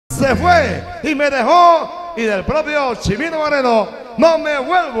se fue y me dejó, y del propio Chimino Moreno, no me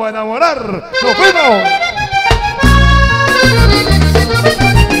vuelvo a enamorar. ¡Nos fuimos!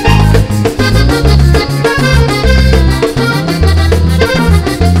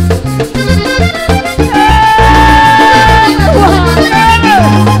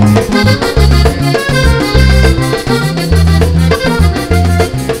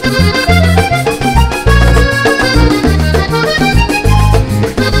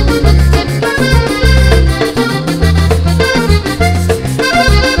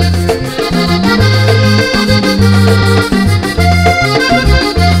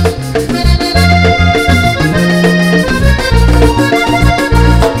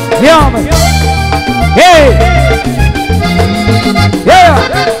 Hey. Yeah.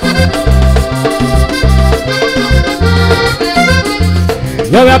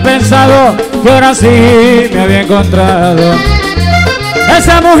 Yo había pensado que ahora sí me había encontrado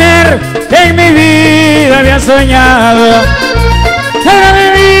esa mujer que en mi vida había soñado. Pero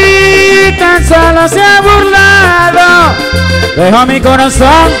de mí tan solo se ha burlado, dejó mi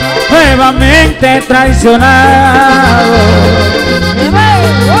corazón nuevamente traicionado.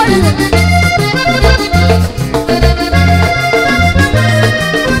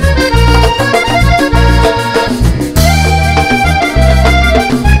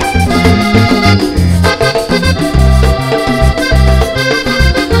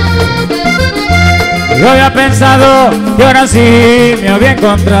 Yo había pensado que ahora sí me había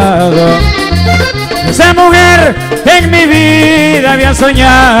encontrado esa mujer que en mi vida había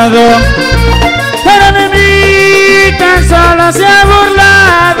soñado. Pero de mí tan solo se ha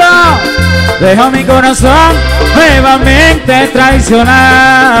burlado, dejó mi corazón nuevamente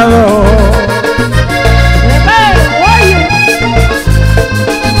traicionado.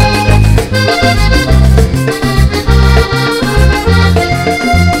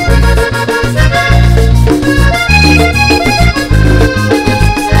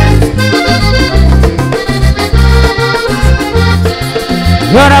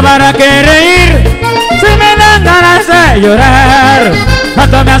 Y ahora para qué reír, si me dan ganas de llorar,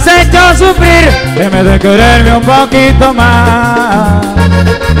 tanto me has hecho sufrir, que me de quererme un poquito más.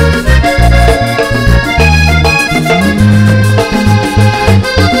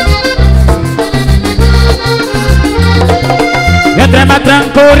 Y entre más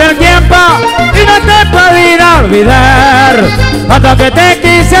transcurre el tiempo y no te he podido olvidar, tanto que te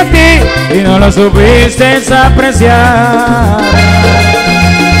quise a ti y no lo supiste apreciar.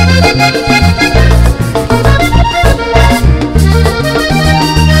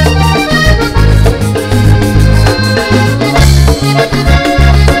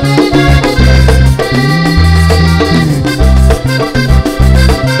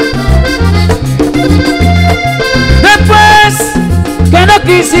 Después que no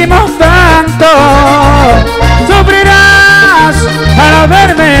quisimos tanto, sufrirás al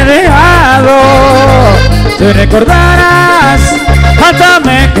haberme dejado. Si recordarás cuánto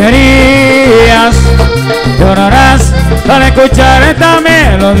me querías, llorarás al escuchar esta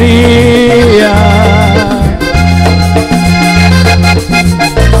melodía.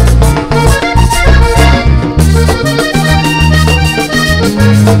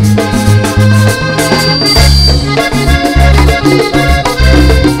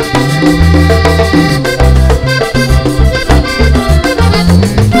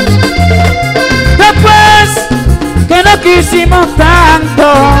 Quisimos tanto,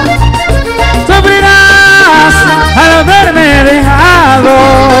 sufrirás al haberme dejado.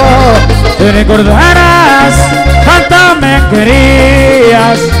 Te recordarás cuánto me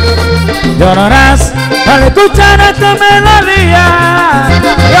querías, llorarás al escuchar esta melodía.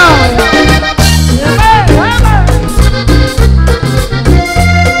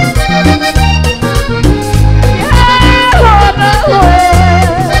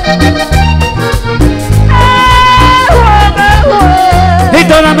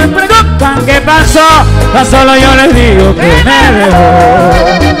 Todas me preguntan qué pasó, tan solo yo les digo que me dejó.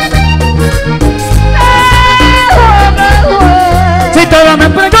 Si todos me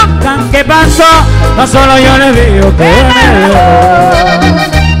preguntan qué pasó, tan solo yo les digo que me dejó.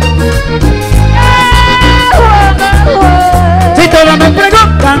 Si todos me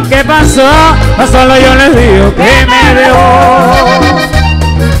preguntan qué pasó, tan solo yo les digo que me dejó.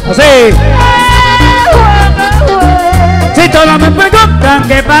 Así. Si todos me preguntan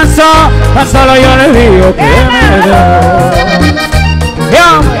qué pasó, tan solo yo les digo que me dejó.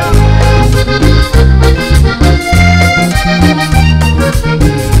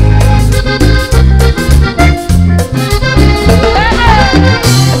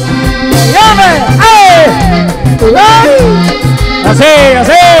 Así,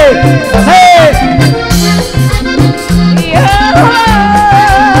 así.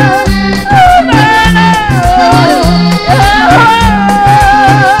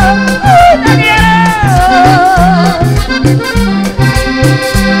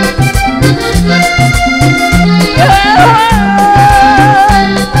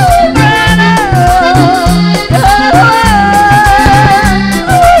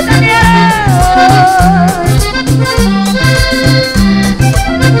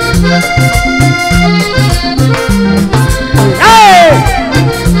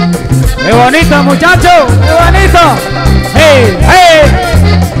 ¡Qué bonito, muchachos! ¡Qué bonito! ¡Hey! ¡Hey!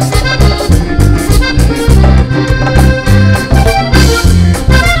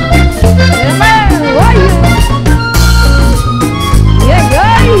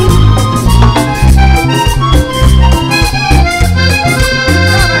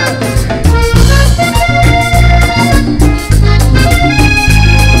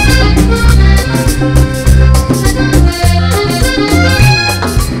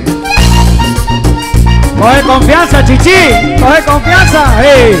 Coge confianza, chichi, coge confianza,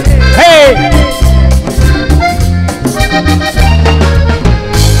 hey, hey.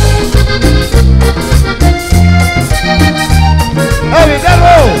 ¡Hey,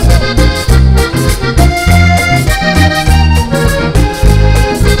 Viterbo!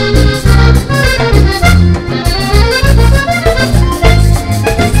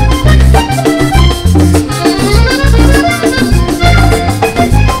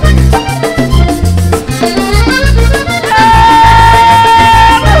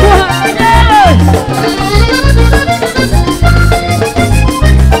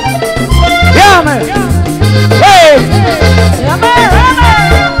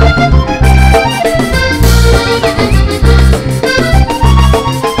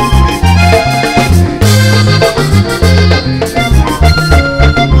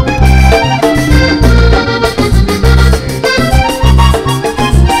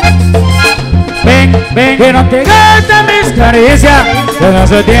 Ven, que no te gastes mis caricias, desde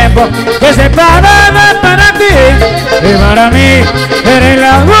hace tiempo que separada para ti y para mí eres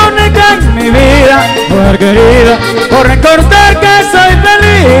la única en mi vida, mujer querida, por recordar que soy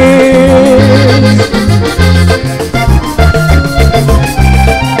feliz.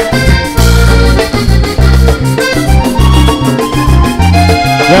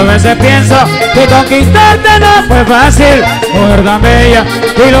 Y a veces pienso que conquistarte no fue fácil, mujer tan bella,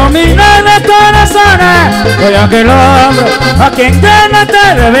 ilumina de corazones. Soy aquel hombre a quien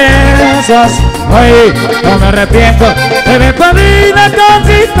llenaste de besos. Hoy no me arrepiento de mi vida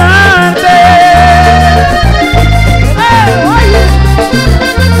conquistarte.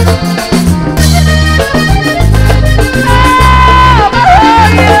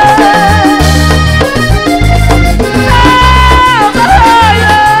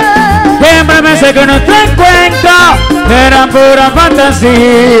 Siempre pensé que nuestro encuentro era pura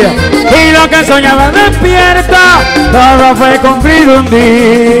fantasía y lo que soñaba despierta todo fue cumplido un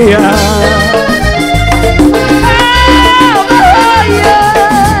día.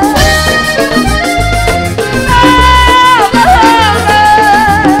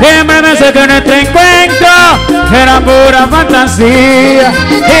 Siempre pensé que nuestro encuentro era pura fantasía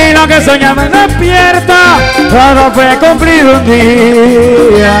y lo que soñaba despierta todo fue cumplido un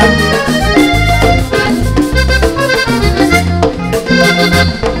día.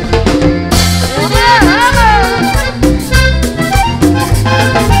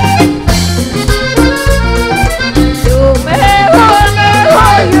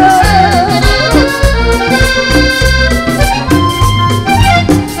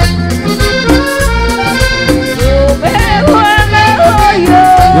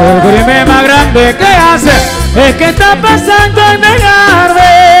 El crimen más grande que hace es que está pasando en negarme.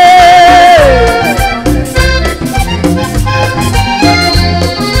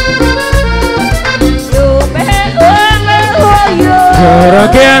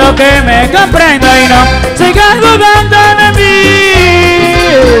 Pero quiero que me comprenda y no sigas dudando de mí.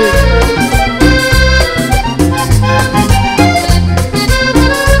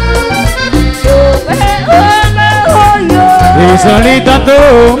 Y solito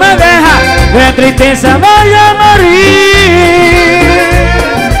tú me dejas, de tristeza voy a morir.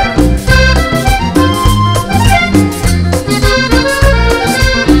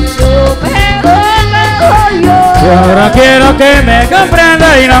 Y ahora quiero que me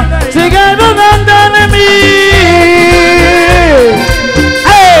comprenda y no siga dudando de mí.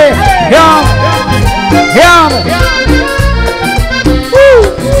 ¡Hey! ¡Yo!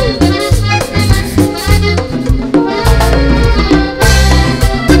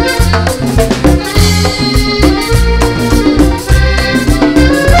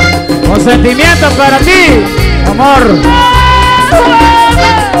 Los sentimientos para ti, amor.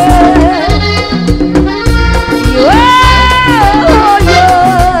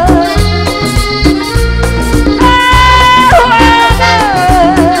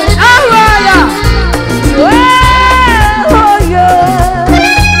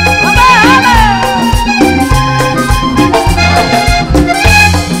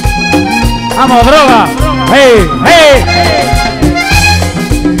 Vamos, droga. Hey, hey.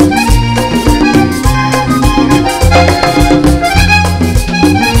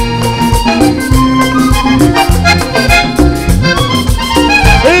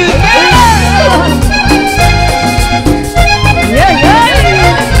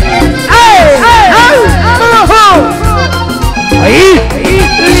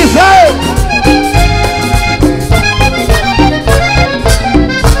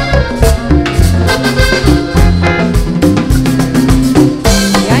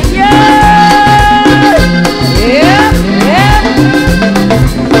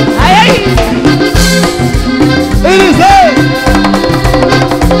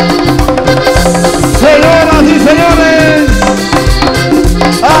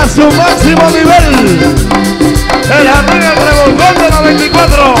 Su máximo nivel, el jardín del revolcón de la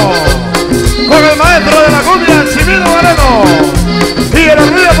 24, con el maestro de la cumbia, Chimino Moreno, y el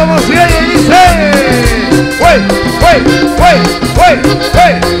río como si ella dice, wey, wey, wey, wey,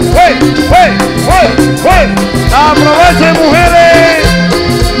 wey, wey, wey, wey, wey. Aprovechen, mujeres,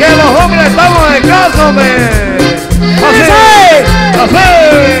 que los hombres estamos escasos de... Así,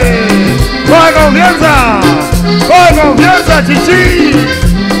 coge confianza, chichi.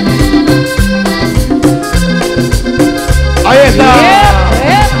 Ahí está.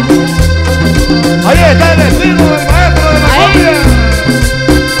 Ahí está el estilo del maestro de la cumbia.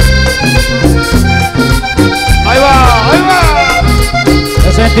 Ahí va, ahí va.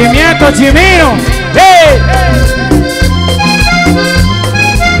 El sentimiento, Chimino. ¡Hey!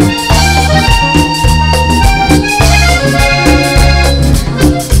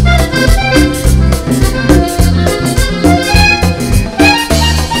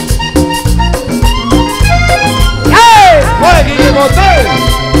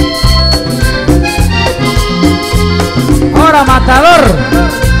 Ahora matador.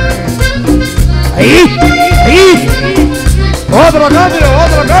 Ahí, ahí. Otro cambio,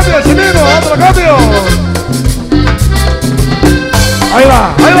 Chimino, otro cambio. Ahí va,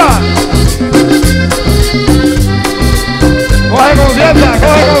 ahí va. Coge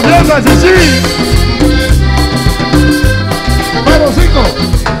confianza, chichi. Vamos, 5.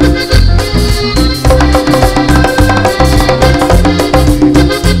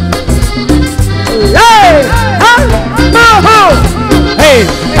 Hey,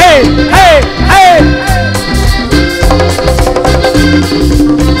 hey, hey, hey.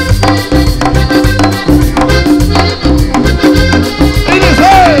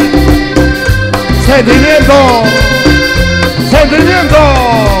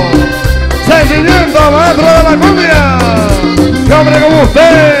 Sentimiento, maestro de la cumbia. ¡Qué hombre como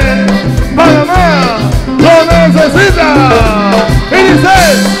usted!